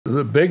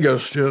the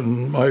biggest,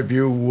 in my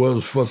view,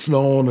 was what's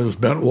known as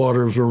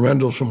Bentwaters or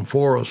Rendlesham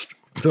Forest.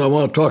 So I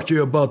want to talk to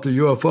you about the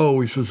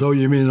UFO. He says, oh,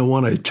 you mean the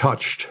one I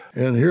touched?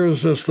 And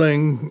here's this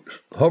thing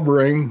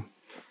hovering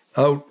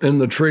out in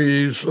the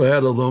trees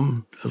ahead of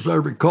them. As I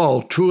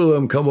recall, two of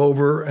them come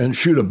over and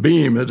shoot a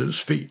beam at his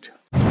feet.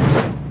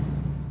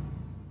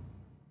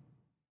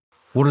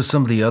 What are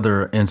some of the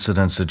other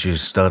incidents that you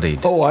studied?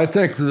 Oh, I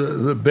think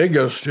the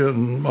biggest,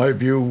 in my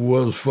view,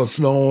 was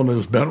what's known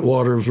as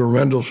Bentwaters or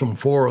Rendlesham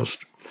Forest.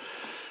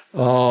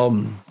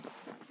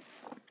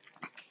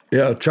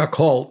 Chuck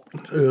Holt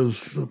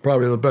is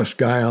probably the best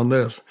guy on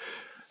this.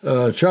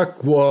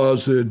 Chuck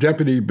was the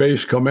deputy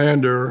base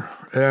commander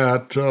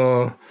at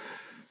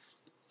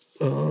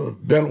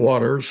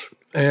Bentwaters,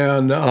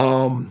 and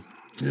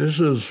this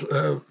is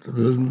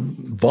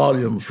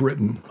volumes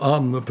written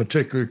on the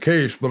particular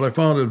case, but I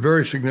found it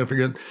very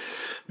significant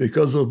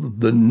because of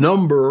the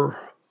number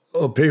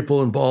of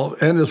people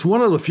involved. And it's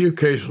one of the few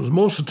cases,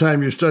 most of the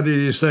time you study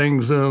these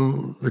things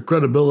and the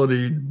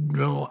credibility,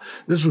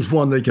 this is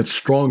one that gets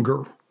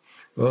stronger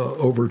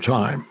over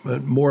time,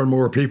 and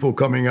more people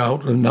coming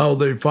out. And now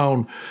they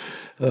found,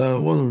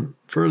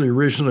 fairly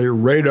recently,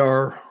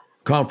 radar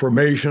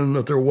confirmation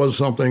that there was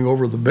something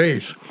over the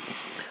base.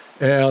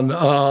 And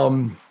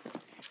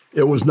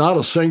it was not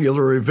a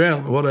singular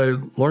event. What I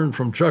learned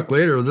from Chuck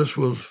later, this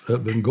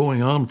had been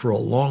going on for a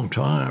long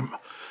time.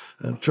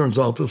 And it turns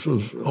out this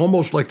was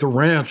almost like the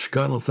ranch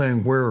kind of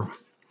thing where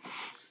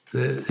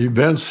the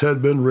events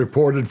had been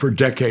reported for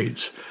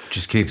decades. It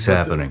just keeps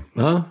happening.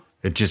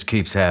 It just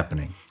keeps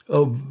happening.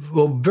 Of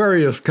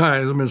various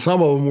kinds. I mean,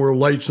 some of them were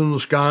lights in the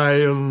sky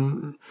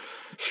and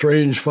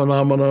strange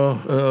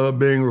phenomena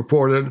being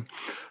reported.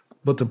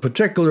 But the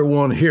particular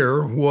one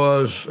here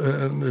was,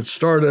 and it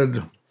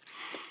started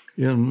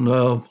in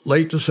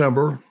late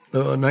December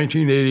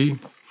 1980.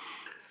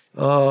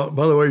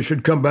 By the way, you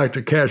should come back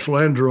to Cache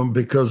Landrum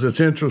because it's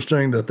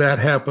interesting that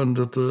happened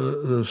at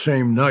the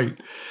same night.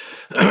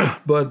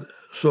 But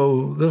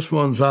so this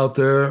one's out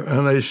there,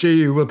 and they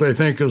see what they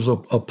think is a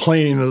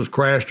plane has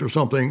crashed or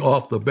something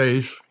off the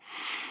base.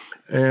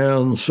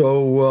 And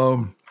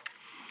so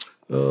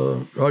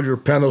Roger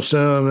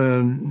Penniston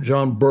and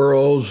John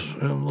Burroughs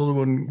and another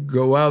one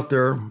go out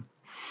there.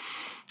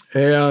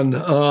 And,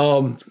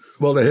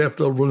 they have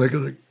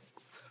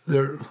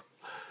to,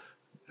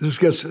 this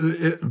gets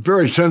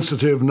very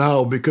sensitive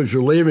now because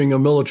you're leaving a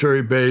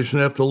military base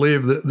and have to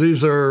leave.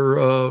 These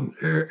are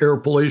air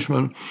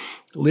policemen.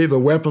 Leave the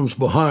weapons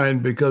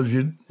behind because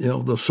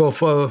the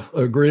SOFA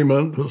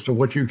agreement as to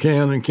what you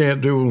can and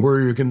can't do and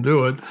where you can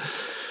do it.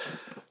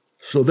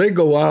 So they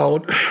go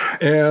out,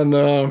 and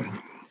it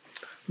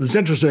was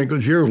interesting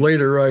because years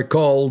later I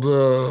called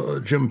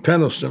Jim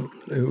Penniston,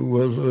 who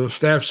was a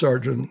staff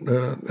sergeant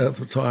at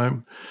the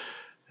time,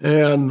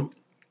 and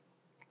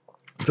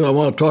so I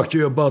want to talk to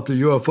you about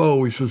the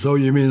UFO. He says, oh,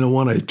 you mean the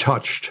one I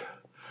touched?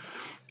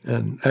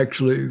 And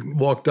actually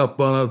walked up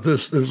on it.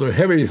 There's a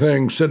heavy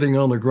thing sitting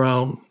on the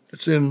ground.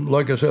 It's in,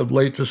 like I said,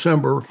 late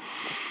December.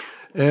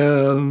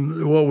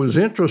 And what was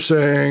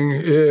interesting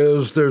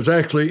is there's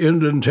actually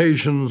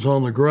indentations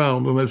on the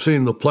ground, and I've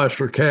seen the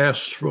plaster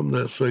casts from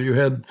this. So you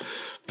had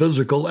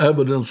physical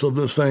evidence of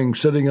this thing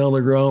sitting on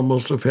the ground,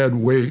 must have had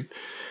weight.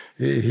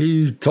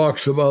 He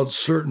talks about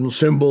certain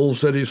symbols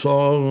that he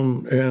saw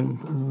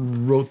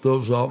and wrote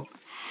those up.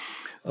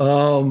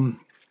 So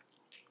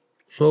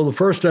the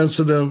first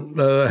incident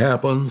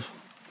happens.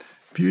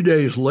 A few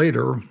days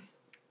later,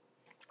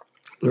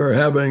 they're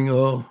having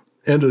a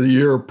end of the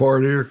year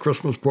party or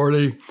Christmas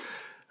party,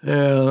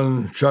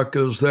 and Chuck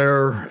is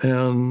there,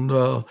 and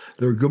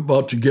they're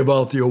about to give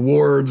out the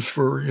awards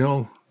for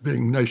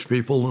being nice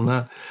people and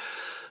that.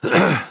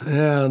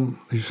 And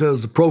he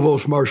says the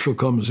provost marshal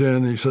comes in.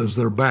 And he says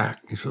they're back.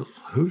 He says,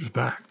 who's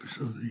back? He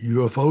says the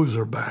UFOs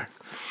are back.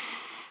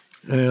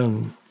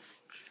 And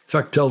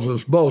Chuck tells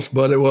us both,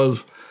 but it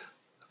was,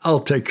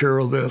 I'll take care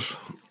of this.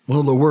 One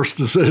of the worst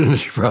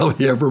decisions he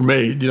probably ever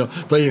made,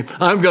 thinking,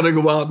 I'm going to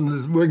go out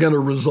and we're going to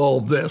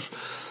resolve this.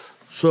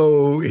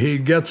 So he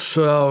gets,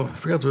 I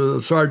forgot who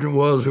the sergeant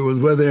was who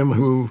was with him,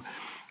 who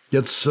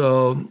gets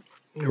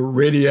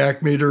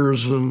radiac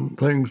meters and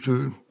things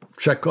to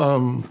check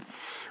on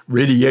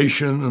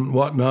radiation and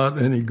whatnot,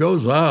 and he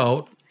goes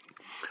out.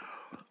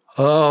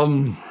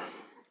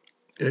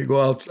 They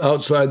go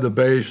outside the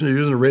base, and he's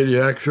using the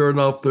radiac. Sure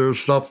enough, there's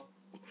stuff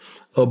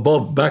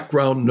above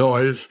background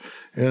noise,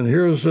 and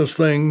here's this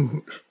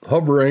thing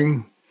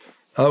hovering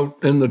out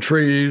in the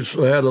trees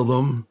ahead of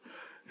them,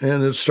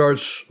 and it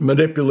starts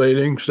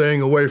manipulating, staying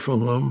away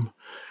from them,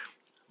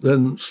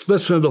 then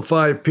splits into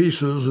 5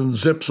 pieces and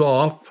zips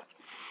off,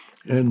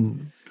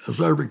 and as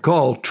I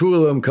recall, 2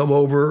 of them come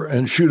over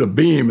and shoot a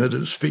beam at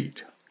his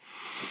feet.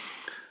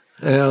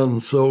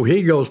 And so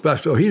he goes back.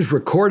 So he's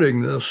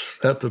recording this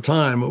at the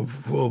time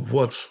of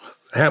what's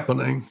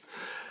happening.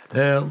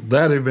 And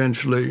that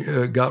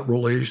eventually got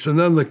released. And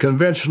then the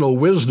conventional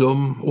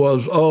wisdom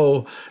was,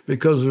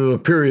 because there's a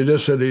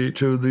periodicity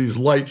to these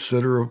lights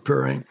that are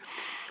appearing.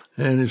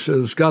 And he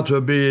says it's got to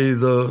be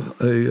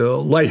a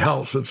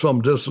lighthouse at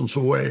some distance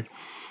away.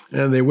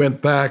 And they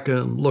went back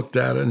and looked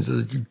at it and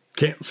said, you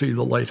can't see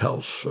the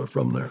lighthouse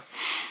from there.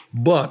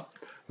 But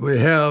we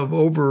have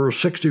over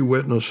 60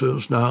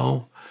 witnesses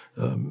now.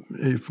 Are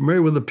you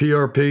familiar with the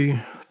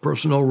PRP,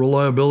 Personnel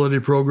Reliability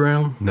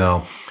Program?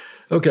 No.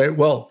 Okay,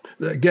 well,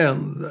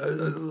 again,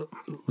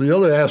 the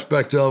other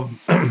aspect of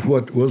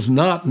what was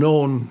not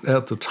known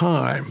at the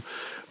time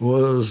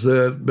was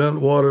that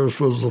Bentwaters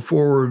was the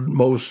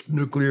forward-most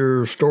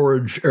nuclear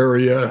storage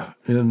area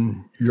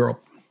in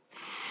Europe.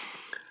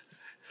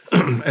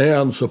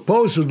 And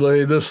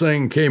supposedly this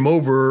thing came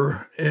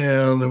over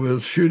and it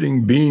was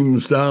shooting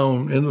beams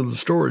down into the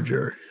storage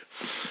area.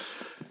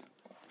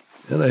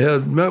 And I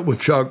had met with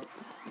Chuck.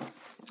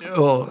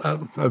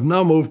 Well, I've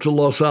now moved to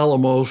Los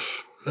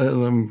Alamos,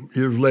 and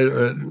years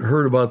later I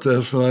heard about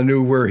this, and I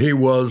knew where he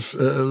was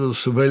as a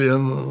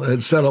civilian. I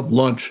had set up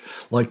lunch,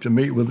 like to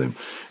meet with him.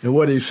 And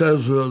what he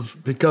says was,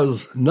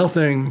 because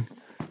nothing,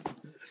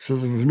 so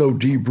there was no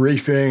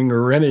debriefing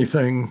or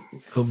anything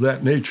of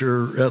that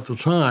nature at the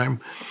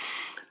time.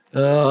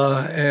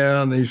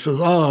 And he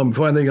says, I'm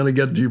finally going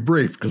to get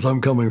debriefed because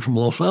I'm coming from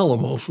Los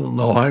Alamos. And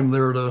no, I'm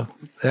there to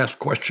ask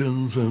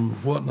questions and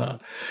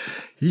whatnot.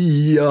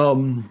 He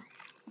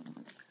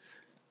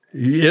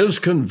is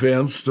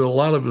convinced that a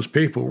lot of his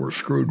people were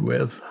screwed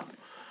with.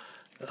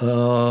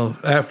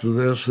 After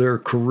this, their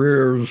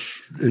careers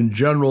in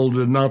general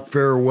did not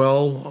fare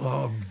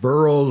well.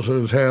 Burroughs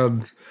has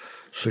had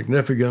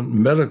significant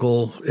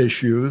medical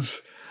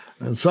issues.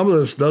 And some of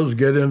this does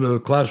get into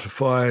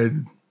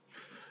classified.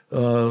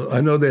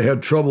 I know they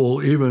had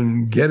trouble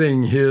even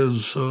getting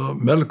his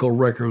medical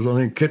records. I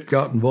think Kit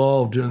got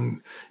involved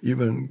in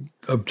even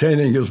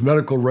obtaining his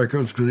medical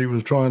records because he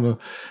was trying to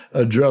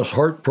address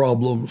heart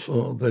problems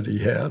that he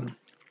had.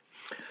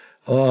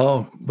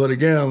 But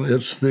again,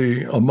 it's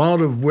the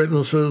amount of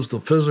witnesses,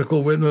 the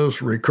physical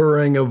witness,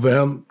 recurring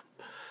event,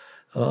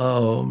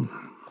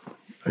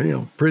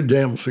 pretty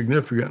damn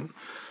significant.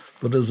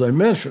 But as I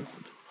mentioned,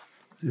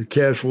 the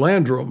Cache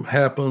Landrum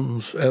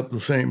happens at the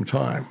same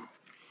time.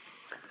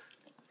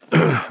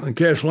 The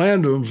Cache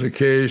Landrum's a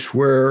case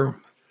where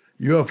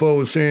UFO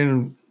was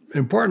seen,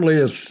 importantly,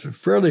 it's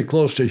fairly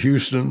close to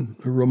Houston,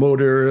 a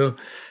remote area.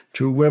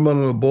 Two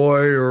women and a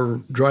boy are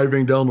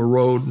driving down the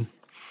road,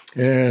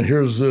 and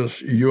here's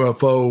this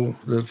UFO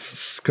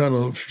that's kind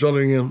of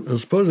shutting in, I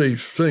suppose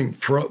he's seeing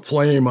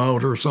flame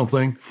out or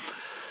something.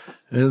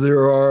 And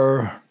there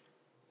are,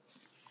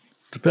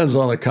 depends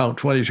on the count,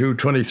 22,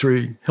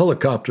 23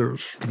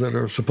 helicopters that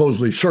are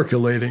supposedly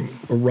circulating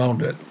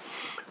around it.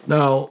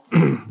 Now,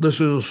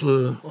 this is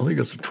I think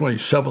it's the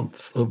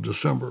 27th of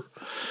December.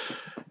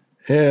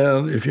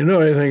 And if you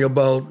know anything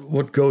about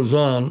what goes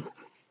on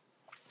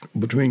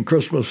between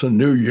Christmas and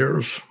New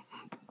Year's,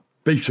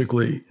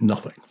 basically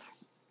nothing.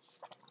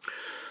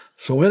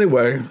 So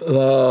anyway,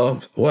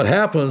 what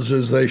happens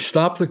is they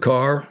stop the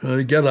car, and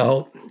they get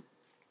out.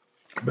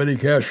 Betty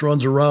Cache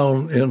runs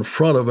around in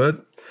front of it.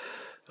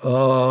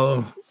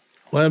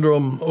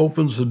 Landrum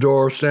opens the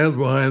door, stands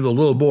behind the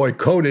little boy.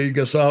 Cody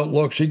gets out,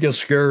 looks, he gets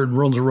scared and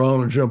runs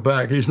around and jumps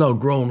back. He's now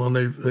grown, and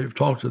they've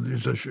talked to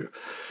these issues.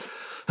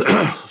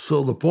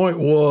 So the point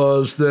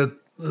was that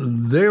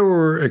they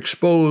were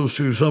exposed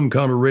to some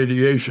kind of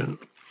radiation.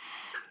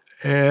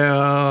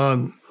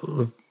 And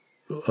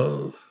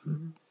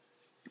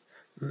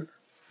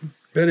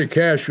Betty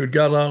Cache, who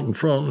got out in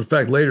front, in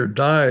fact, later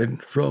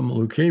died from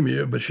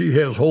leukemia, but she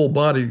has whole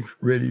body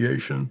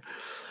radiation.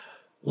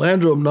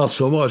 Landrum, not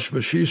so much,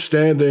 but she's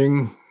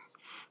standing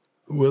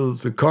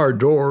with the car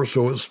door,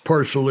 so it's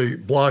partially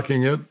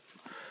blocking it.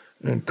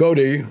 And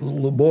Cody, the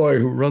little boy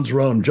who runs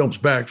around and jumps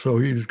back, so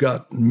he's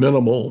got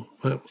minimal.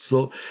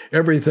 So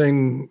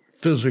everything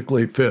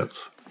physically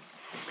fits.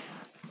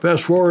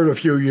 Fast forward a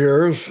few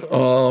years,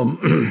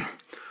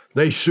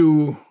 they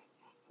sue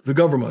the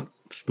government,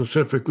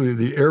 specifically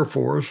the Air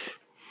Force,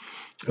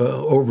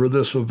 over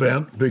this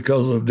event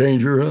because of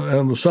danger.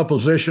 And the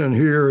supposition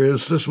here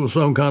is this was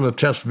some kind of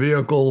test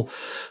vehicle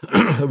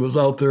that was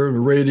out there in the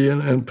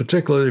radiant, and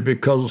particularly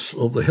because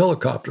of the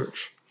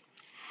helicopters.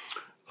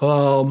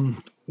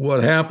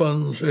 What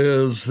happens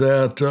is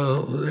that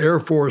the Air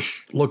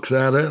Force looks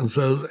at it and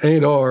says,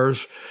 ain't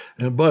ours.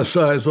 And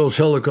besides, those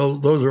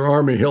are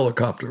Army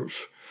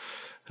helicopters.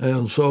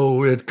 And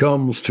so it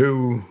comes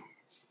to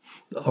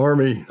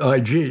Army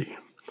IG.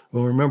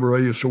 Well, remember, I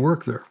used to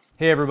work there.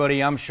 Hey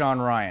everybody, I'm Shawn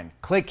Ryan.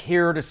 Click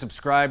here to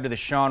subscribe to the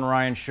Shawn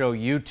Ryan Show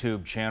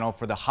YouTube channel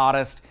for the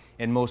hottest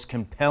and most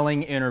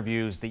compelling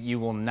interviews that you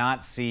will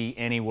not see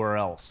anywhere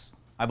else.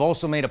 I've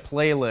also made a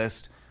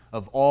playlist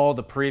of all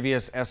the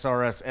previous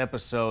SRS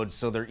episodes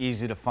so they're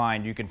easy to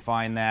find. You can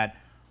find that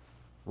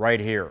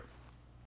right here.